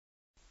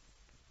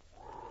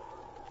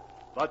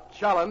The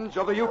Challenge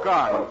of the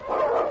Yukon.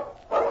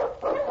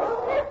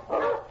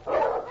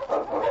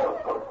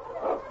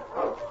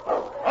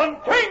 On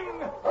King!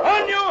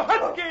 On you,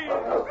 Husky!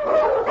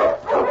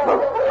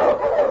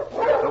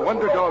 The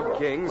Wonder Dog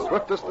King,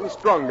 swiftest and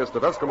strongest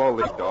of Eskimo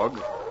lead dogs,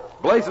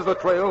 blazes a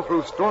trail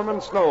through storm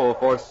and snow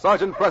for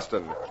Sergeant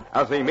Preston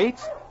as he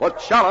meets the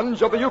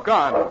Challenge of the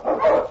Yukon.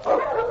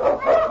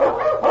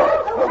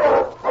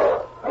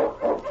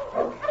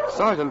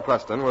 Sergeant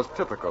Preston was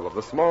typical of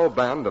the small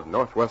band of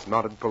Northwest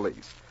Mounted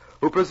Police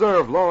who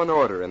preserve law and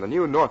order in the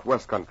new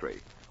Northwest country,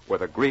 where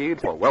the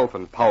greed for wealth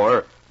and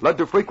power led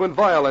to frequent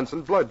violence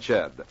and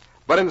bloodshed.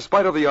 But in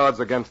spite of the odds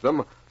against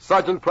them,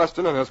 Sergeant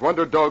Preston and his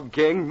Wonder Dog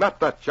King met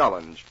that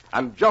challenge,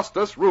 and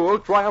justice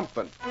ruled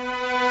triumphant.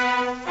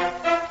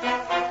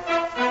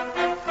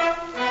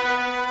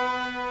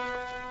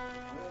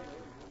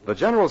 The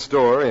general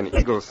store in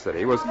Eagle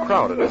City was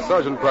crowded as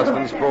Sergeant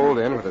Preston strolled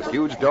in with his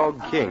huge dog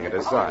King at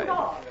his side.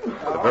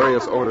 The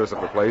various odors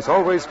of the place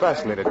always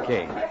fascinated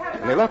King,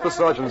 and he left the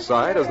sergeant's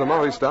side as the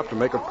Maori stopped to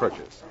make a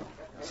purchase.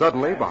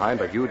 Suddenly,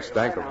 behind a huge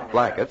stack of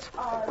blankets,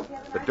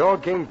 the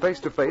dog came face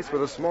to face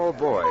with a small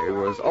boy who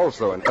was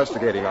also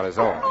investigating on his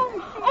own.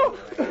 Oh,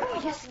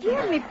 you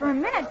scared me for a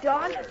minute,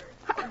 dog.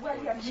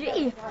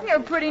 Gee, you're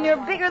pretty near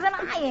bigger than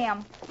I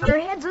am. Your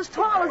head's as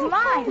tall as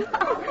mine.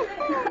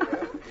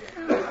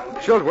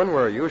 Children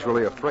were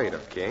usually afraid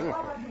of King,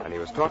 and he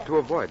was taught to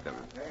avoid them.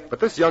 But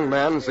this young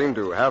man seemed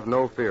to have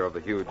no fear of the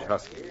huge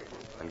husky,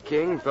 and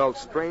King felt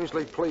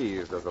strangely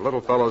pleased as the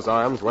little fellow's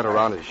arms went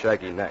around his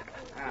shaggy neck.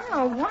 You're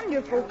a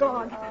wonderful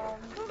dog.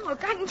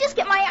 Look, I can just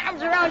get my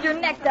arms around your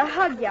neck to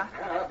hug you.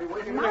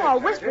 Now I'll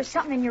whisper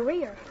something in your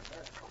ear.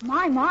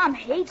 My mom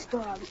hates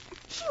dogs.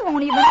 She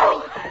won't even let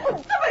me...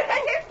 Somebody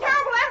take this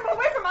terrible animal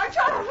away from my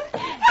child.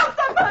 Help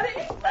somebody.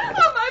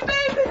 Oh, my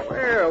baby.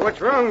 Well,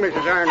 what's wrong,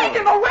 Mrs. Arnold? Take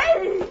him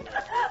away.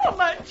 Oh,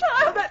 my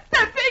child,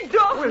 that big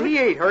dog. Well, he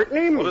ain't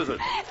hurting him. What is it?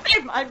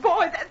 Save my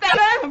boy,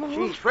 that animal.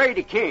 She's afraid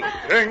of King.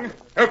 King,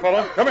 here,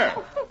 fella, come here.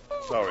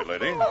 Sorry,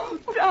 lady. Oh,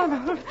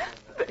 Donald.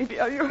 Baby,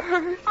 are you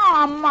hurt?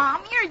 Aw,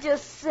 Mom, you're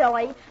just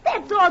silly.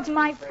 That dog's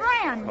my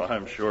friend.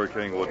 I'm sure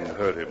King wouldn't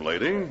hurt him,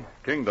 lady.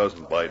 King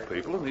doesn't bite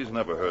people, and he's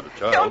never hurt a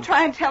child. Don't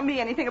try and tell me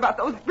anything about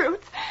those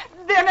brutes.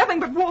 They're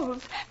nothing but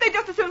wolves. They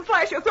just as soon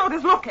slash your throat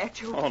as look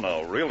at you. Oh,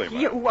 no, really, ma'am.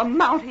 You, a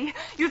Mountie.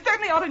 You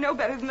certainly ought to know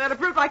better than let a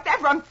brute like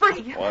that run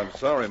free. Oh, I'm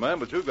sorry, ma'am,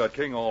 but you've got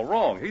King all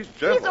wrong. He's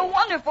gentle. He's a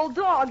wonderful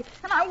dog,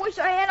 and I wish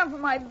I had him for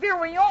my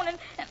very own, and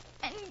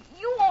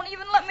you won't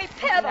even let me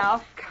pet him.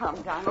 Now, come,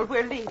 Donald.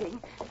 We're leaving.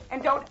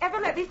 And don't ever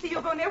let me see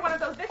you go near one of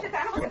those vicious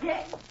animals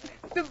again.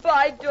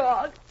 Goodbye,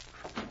 dog.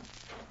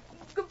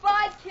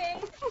 Goodbye,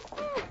 King.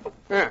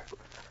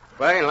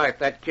 Fine life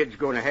that kid's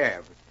going to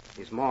have.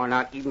 His ma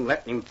not even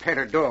letting him pet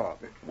a dog.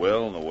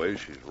 Well, in a way,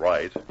 she's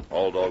right.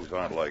 All dogs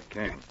aren't like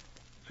King.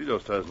 She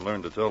just hasn't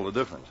learned to tell the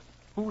difference.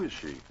 Who is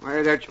she?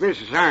 Why, that's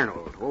Mrs.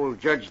 Arnold, old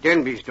Judge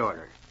Denby's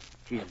daughter.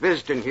 She's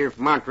visiting here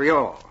from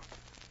Montreal.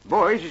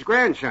 Boy's his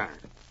grandson.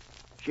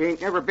 She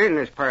ain't never been in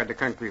this part of the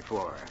country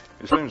before.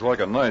 He seems like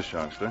a nice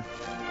youngster.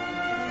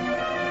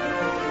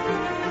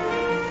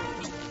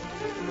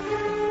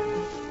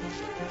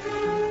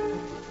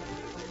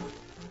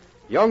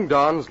 Young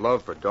Don's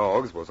love for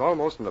dogs was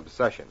almost an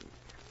obsession.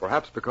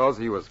 Perhaps because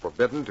he was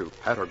forbidden to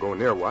pet or go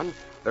near one,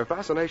 their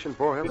fascination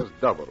for him was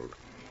doubled.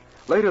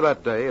 Later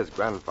that day, his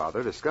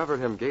grandfather discovered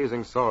him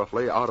gazing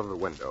sorrowfully out of the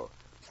window.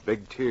 A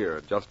big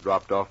tear just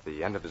dropped off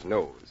the end of his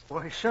nose.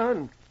 Why,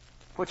 son,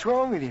 what's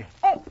wrong with you?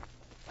 Oh,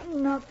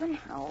 nothing.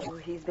 Oh,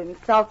 he's been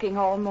sulking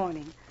all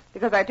morning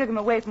because I took him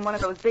away from one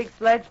of those big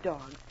sledge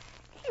dogs.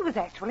 He was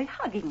actually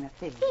hugging the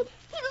thing.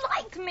 He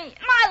liked me,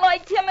 and I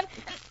liked him, and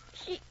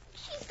she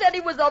said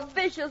he was a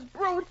vicious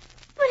brute,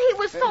 but he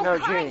was so Now,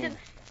 kind. Jane, And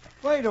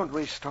why don't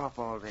we stop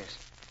all this?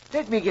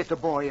 Let me get the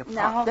boy a pup.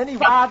 Now, Then he...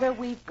 Father,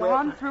 we've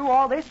gone Well- through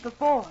all this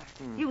before.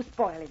 You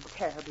spoil him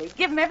terribly.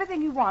 Give him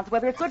everything he wants,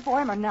 whether it's good for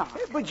him or not.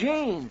 But,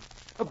 Jane,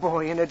 a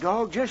boy and a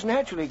dog just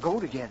naturally go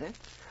together.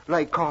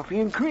 Like coffee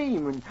and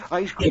cream and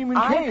ice cream and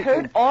cake. I've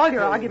heard and- all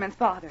your arguments,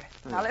 Father.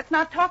 Now, let's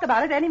not talk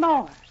about it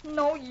anymore.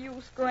 no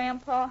use,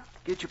 Grandpa.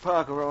 Get your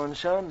parka on,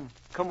 son.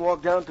 Come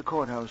walk down to the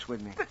courthouse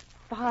with me.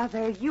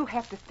 Father, you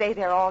have to stay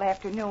there all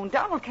afternoon.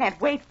 Donald can't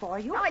wait for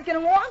you. I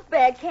can walk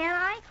back, can't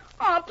I?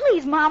 Oh,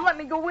 please, Mom, let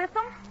me go with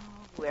them.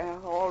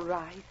 Well, all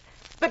right.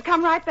 But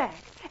come right back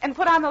and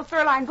put on those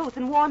fur-lined boots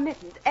and warm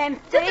mittens and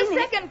stay Just a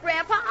near- second,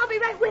 Grandpa. I'll be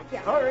right with you.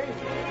 Hurry.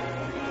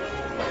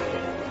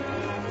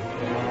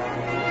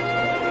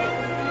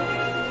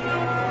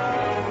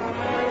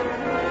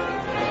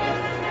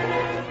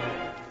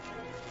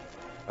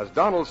 As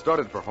Donald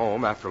started for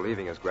home after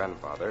leaving his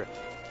grandfather,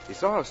 he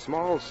saw a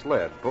small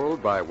sled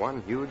pulled by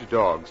one huge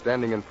dog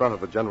standing in front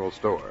of the general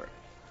store.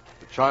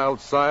 The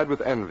child sighed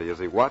with envy as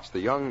he watched the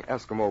young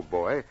Eskimo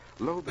boy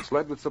load the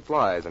sled with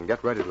supplies and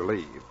get ready to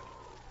leave.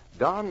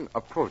 Don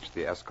approached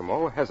the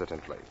Eskimo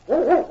hesitantly.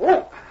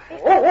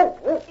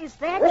 Is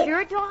that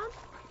your dog?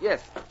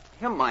 Yes,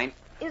 him mine.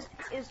 Is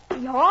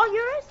he all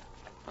yours?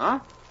 Huh?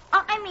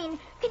 I mean,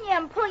 can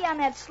you pull you on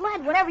that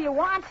sled whenever you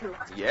want to?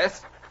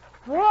 Yes.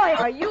 Boy,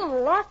 are you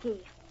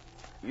lucky.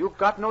 You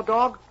got no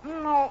dog?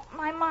 No,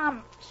 my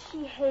mom,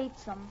 she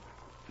hates them.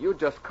 You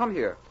just come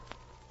here.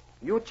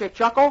 You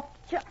Chechaco?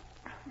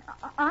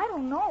 I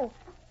don't know.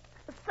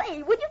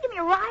 Say, would you give me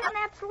a ride on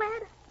that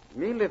sled?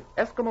 Me live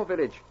Eskimo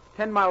village,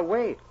 10-mile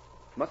way.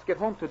 Must get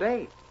home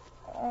today.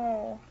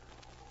 Oh.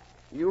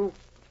 You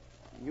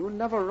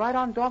never ride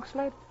on dog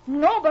sled?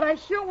 No, but I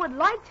sure would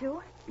like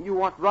to. You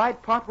want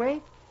ride part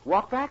way?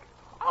 Walk back?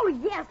 Oh,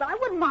 yes, I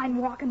wouldn't mind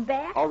walking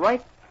back. All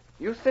right.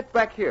 You sit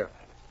back here.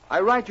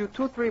 I ride you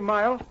 2-3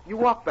 miles. You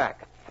walk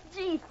back.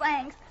 Gee,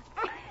 thanks.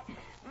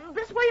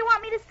 This where you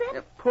want me to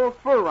sit? Pull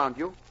fur around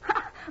you.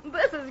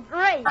 This is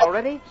great. All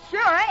ready? Sure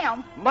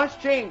am.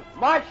 March, Jane.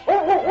 March.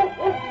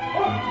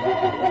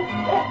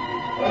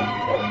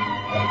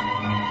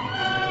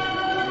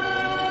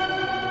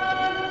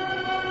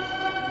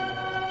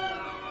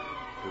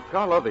 To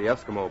Kala, the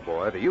Eskimo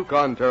boy, the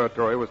Yukon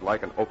Territory was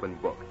like an open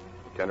book.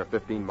 A 10 or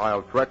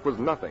 15-mile trek was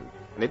nothing,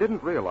 and he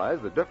didn't realize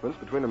the difference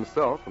between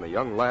himself and the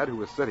young lad who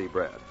was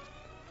city-bred.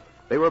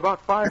 They were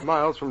about 5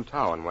 miles from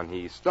town when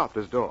he stopped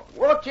his dog.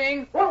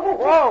 Watching.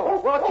 Whoa,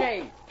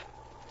 watching.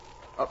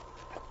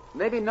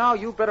 Maybe now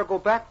you better go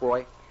back,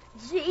 boy.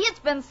 Gee, it's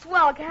been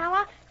swell,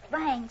 Calla.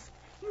 Thanks.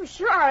 You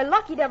sure are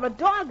lucky to have a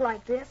dog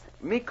like this.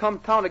 Me come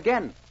town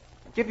again.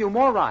 Give you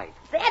more ride.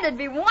 That'd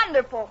be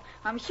wonderful.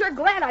 I'm sure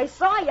glad I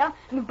saw you.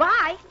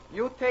 Goodbye.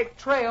 You take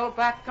trail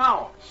back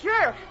town.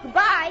 Sure.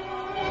 Goodbye.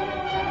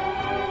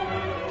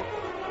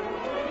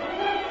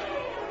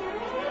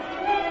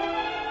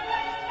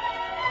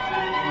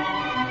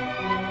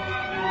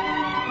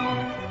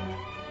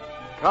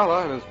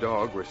 Kala and his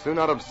dog were soon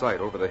out of sight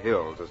over the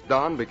hills as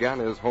Don began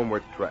his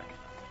homeward trek.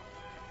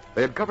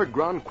 They had covered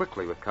ground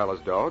quickly with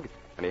Kala's dog,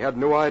 and he had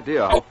no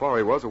idea how far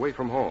he was away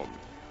from home.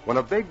 When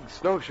a big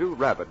snowshoe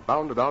rabbit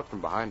bounded out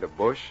from behind a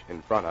bush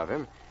in front of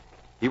him,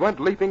 he went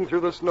leaping through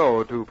the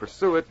snow to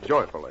pursue it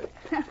joyfully.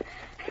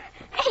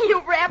 Hey,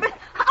 you rabbit,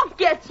 I'll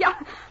get you.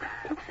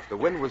 The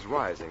wind was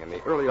rising, and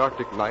the early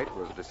Arctic night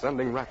was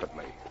descending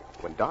rapidly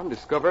when Don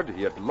discovered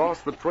he had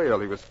lost the trail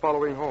he was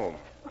following home.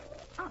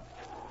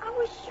 I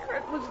was sure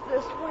it was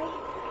this way.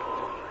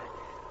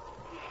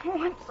 Oh,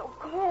 I'm so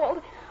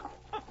cold.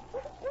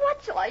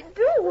 What shall I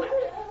do?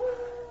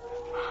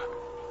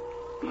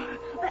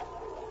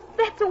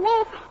 That's a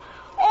wolf.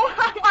 Oh,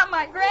 I want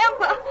my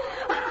grandpa.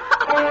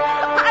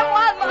 I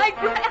want my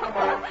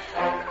grandpa.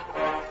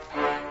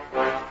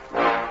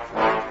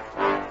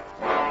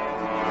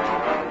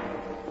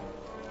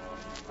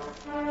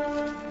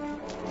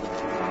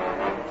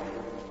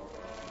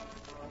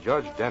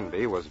 Judge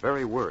Denby was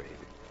very worried.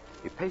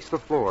 He paced the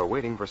floor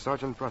waiting for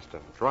Sergeant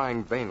Preston,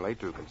 trying vainly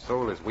to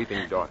console his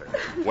weeping daughter.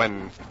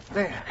 When...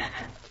 There.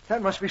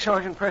 That must be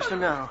Sergeant Preston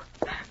now.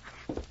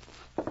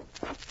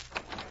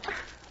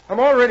 I'm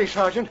all ready,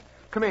 Sergeant.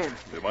 Come in.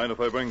 Do you mind if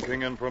I bring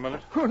King in for a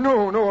minute? Oh,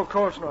 no, of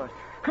course not.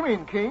 Come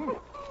in, King.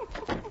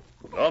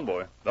 Down,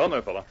 boy. Down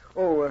there, fella.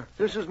 Oh,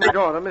 this is my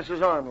daughter,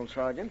 Mrs. Arnold,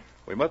 Sergeant.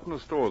 We met in the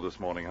store this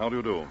morning. How do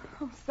you do?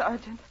 Oh,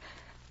 Sergeant,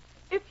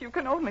 if you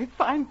can only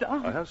find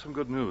Don. I have some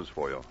good news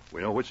for you.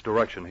 We know which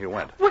direction he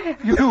went. Where?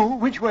 You do?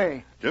 Which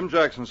way? Jim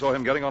Jackson saw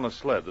him getting on a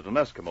sled that an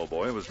Eskimo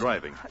boy was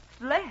driving. A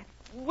sled?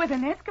 With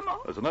an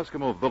Eskimo? There's an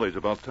Eskimo village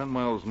about 10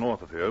 miles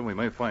north of here. We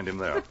may find him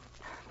there.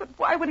 But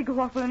why would he go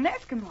off with an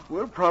Eskimo?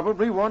 Well,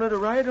 probably wanted to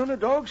ride on a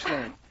dog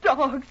sled.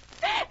 Dogs.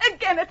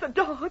 Again, it's a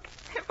dog.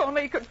 If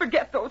only he could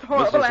forget those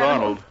horrible Mrs. animals.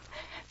 Arnold,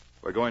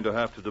 we're going to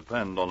have to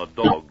depend on a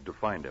dog to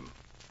find him.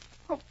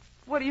 Oh,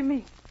 what do you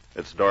mean?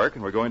 It's dark,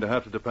 and we're going to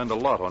have to depend a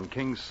lot on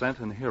King's scent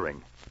and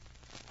hearing.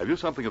 Have you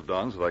something of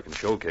Don's that I can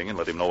show King and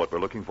let him know what we're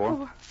looking for?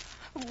 Oh,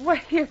 well,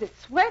 here's his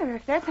sweater,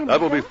 if that's any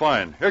That will be help.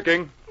 fine. Here,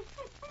 King.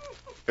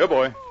 Here,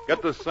 boy.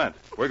 Get this scent.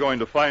 We're going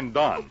to find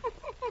Don.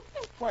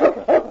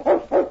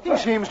 He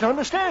seems to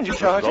understand you,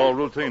 It's Sergeant. all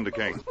routine to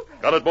King.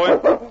 Got it, boy?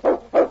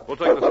 We'll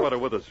take the sweater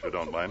with us if you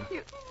don't mind.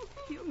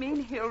 You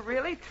mean he'll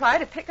really try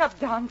to pick up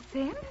Don's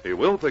scent? He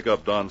will pick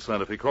up Don's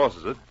scent if he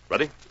crosses it.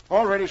 Ready?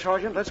 All ready,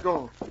 Sergeant. Let's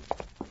go.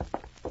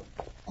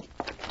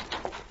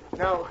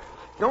 Now,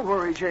 don't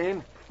worry,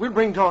 Jane. We'll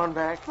bring Dawn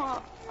back.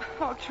 Oh,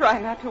 I'll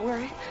try not to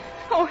worry.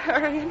 Oh,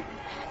 hurry,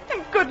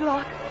 and good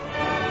luck.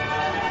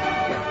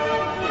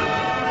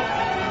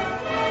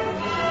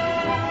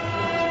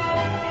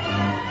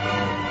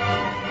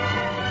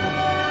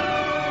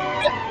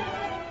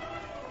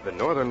 The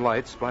northern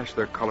lights splashed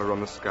their color on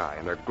the sky,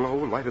 and their glow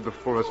lighted the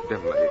forest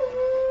dimly.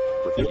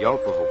 With the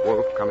yelp of a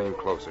wolf coming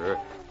closer,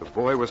 the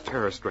boy was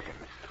terror-stricken.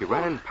 He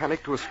ran in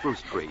panic to a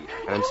spruce tree,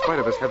 and in spite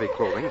of his heavy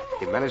clothing,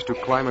 he managed to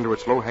climb into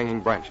its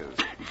low-hanging branches.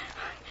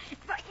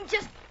 If I can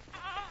just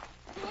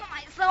pull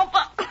myself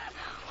up.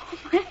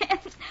 My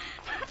hands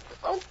are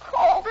so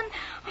cold and...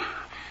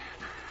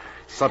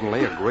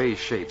 Suddenly, a gray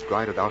shape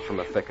glided out from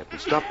the thicket and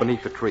stopped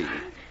beneath the tree.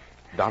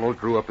 Donald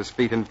drew up his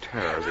feet in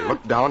terror as he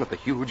looked down at the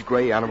huge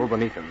gray animal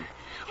beneath him.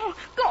 Oh,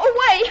 go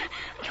away!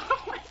 Go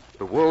away!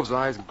 The wolf's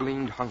eyes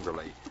gleamed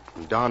hungrily,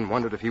 and Don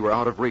wondered if he were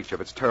out of reach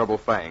of its terrible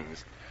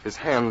fangs. His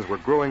hands were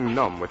growing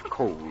numb with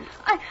cold.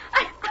 I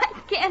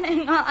can't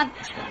hang on.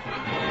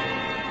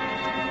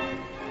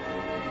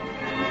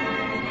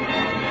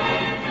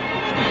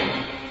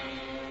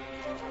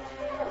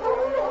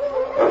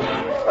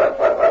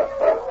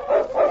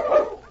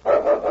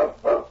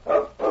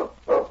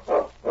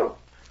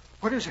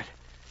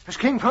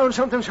 King found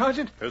something,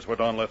 Sergeant? Here's where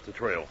Don left the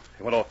trail.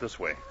 He went off this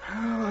way.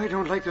 Oh, I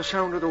don't like the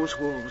sound of those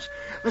wolves.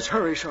 Let's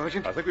hurry,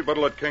 Sergeant. I think we'd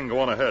better let King go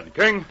on ahead.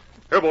 King,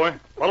 here, boy.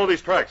 Follow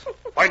these tracks.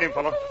 Find him,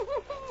 fella.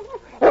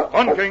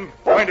 On, King.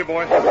 Find him,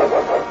 boy.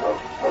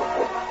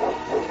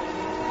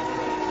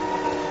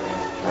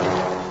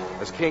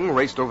 As King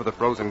raced over the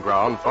frozen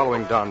ground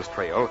following Don's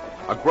trail,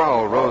 a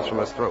growl rose from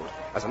his throat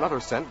as another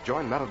scent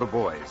joined that of the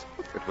boys.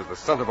 It was the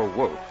scent of a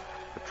wolf.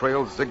 The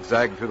trail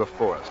zigzagged through the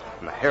forest,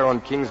 and the hair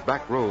on King's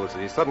back rose as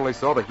he suddenly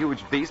saw the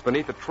huge beast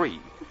beneath a tree.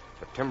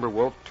 The timber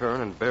wolf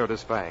turned and bared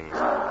his fangs.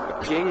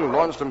 But King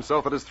launched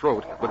himself at his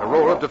throat with a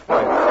roar of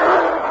defiance.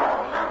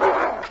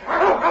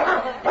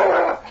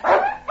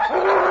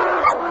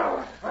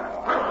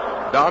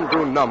 Don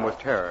grew numb with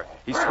terror.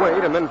 He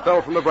swayed and then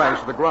fell from the branch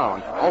to the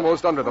ground,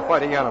 almost under the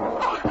fighting animal.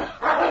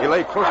 He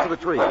lay close to the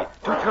tree,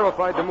 too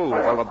terrified to move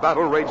while the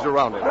battle raged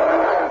around him.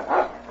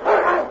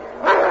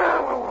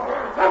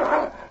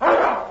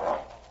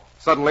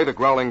 Suddenly, the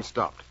growling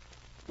stopped.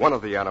 One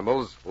of the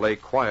animals lay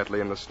quietly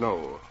in the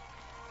snow.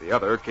 The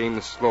other came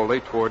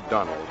slowly toward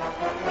Donald.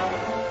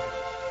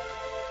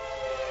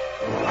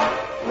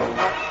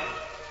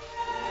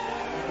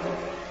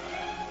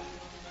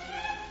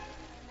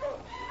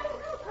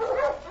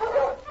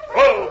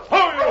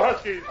 Ho, you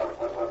huskies!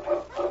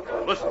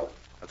 Listen,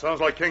 that sounds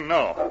like King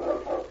now.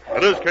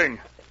 It is King.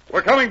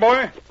 We're coming,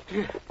 boy.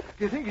 Do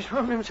you think he's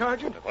from him,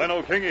 Sergeant? If I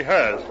know King, he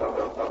has.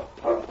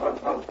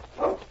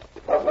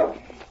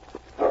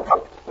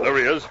 There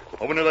he is,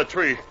 over near that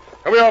tree.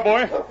 Here we are,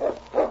 boy.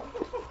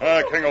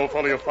 King, old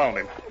fellow, you found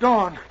him.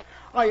 Don,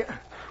 Wait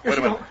a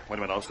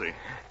minute, I'll see.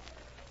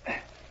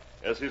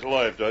 Yes, he's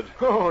alive, Judge.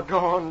 Oh,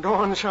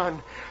 Don,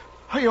 son.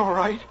 Are you all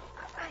right?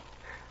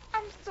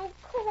 I'm so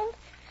cold.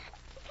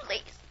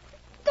 Please,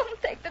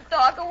 don't take the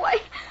dog away.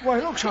 Why,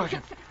 look,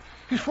 Sergeant.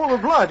 He's full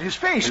of blood. His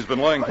face. He's been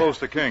lying close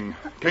to King.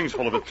 King's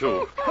full of it,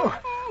 too. Oh,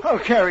 I'll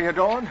carry you,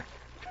 Don.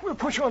 We'll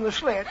put you on the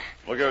sled.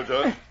 Look here,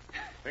 Judge.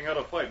 King had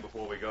a fight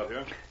before we got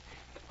here.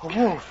 A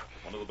wolf.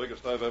 One of the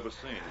biggest I've ever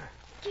seen.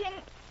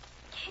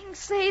 King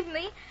saved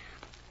me.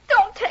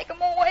 Don't take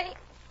him away.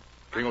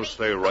 King will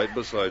stay right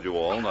beside you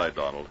all night,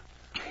 Donald.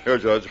 Here,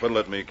 Judge, better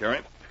let me carry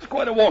him. It's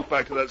quite a walk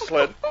back to that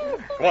sled.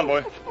 Come on,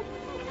 boy.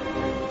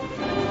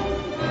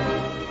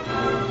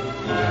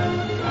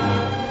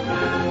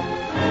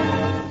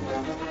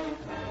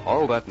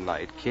 All that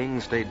night,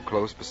 King stayed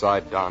close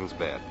beside Don's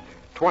bed.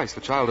 Twice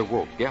the child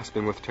awoke,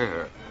 gasping with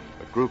terror,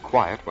 but grew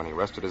quiet when he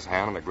rested his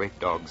hand on the great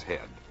dog's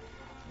head.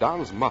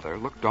 Don's mother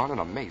looked on in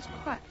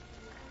amazement. What?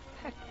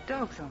 That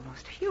dog's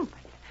almost human.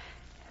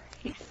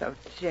 He's so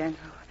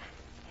gentle.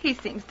 He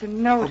seems to A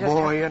notice.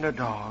 boy and a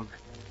dog.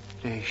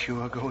 They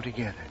sure go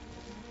together.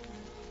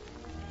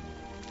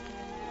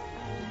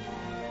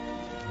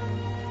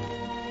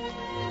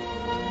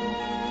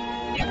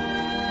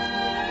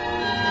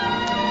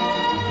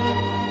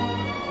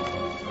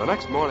 The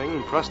next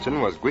morning,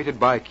 Preston was greeted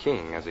by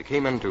King as he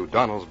came into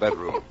Donald's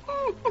bedroom.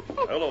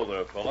 Hello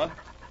there, fella.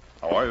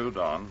 How are you,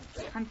 Don?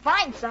 I'm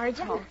fine,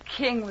 Sergeant. Oh,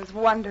 King was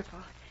wonderful.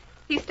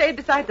 He stayed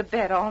beside the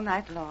bed all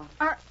night long.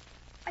 Are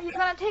you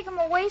going to take him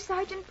away,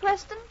 Sergeant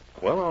Preston?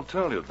 Well, I'll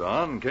tell you,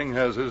 Don. King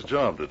has his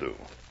job to do.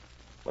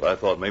 But I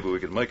thought maybe we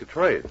could make a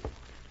trade.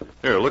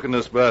 Here, look in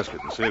this basket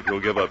and see if you'll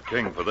give up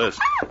King for this.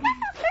 A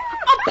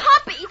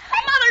puppy!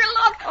 Mother,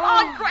 look!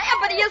 Oh,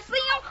 grab it. You see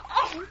him?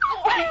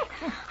 Oh,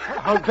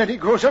 I'll bet he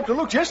grows up to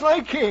look just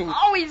like King.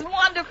 oh, he's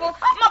wonderful.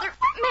 Mother,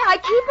 may I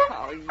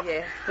keep him? Oh,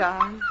 yes,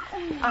 Don.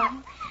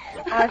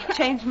 I've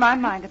changed my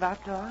mind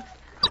about dogs.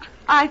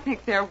 I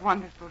think they're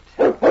wonderful,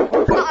 too.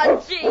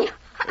 Oh, gee.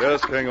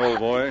 Yes, King, old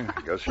boy.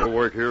 Guess your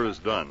work here is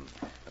done.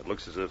 It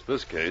looks as if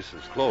this case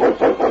is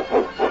closed.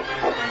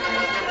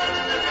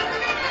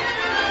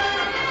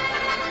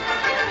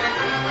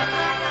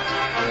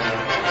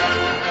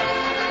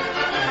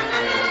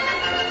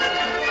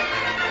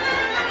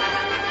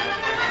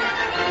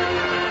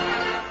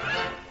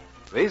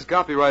 These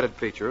copyrighted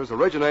features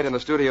originate in the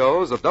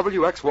studios of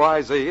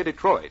WXYZ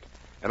Detroit,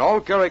 and all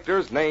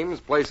characters, names,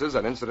 places,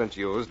 and incidents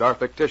used are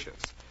fictitious.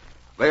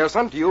 They are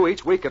sent to you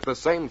each week at the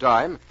same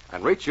time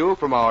and reach you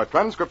from our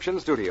transcription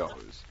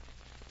studios.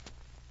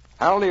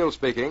 Hal Neal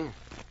speaking.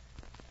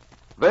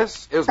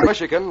 This is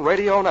Michigan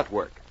Radio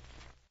Network.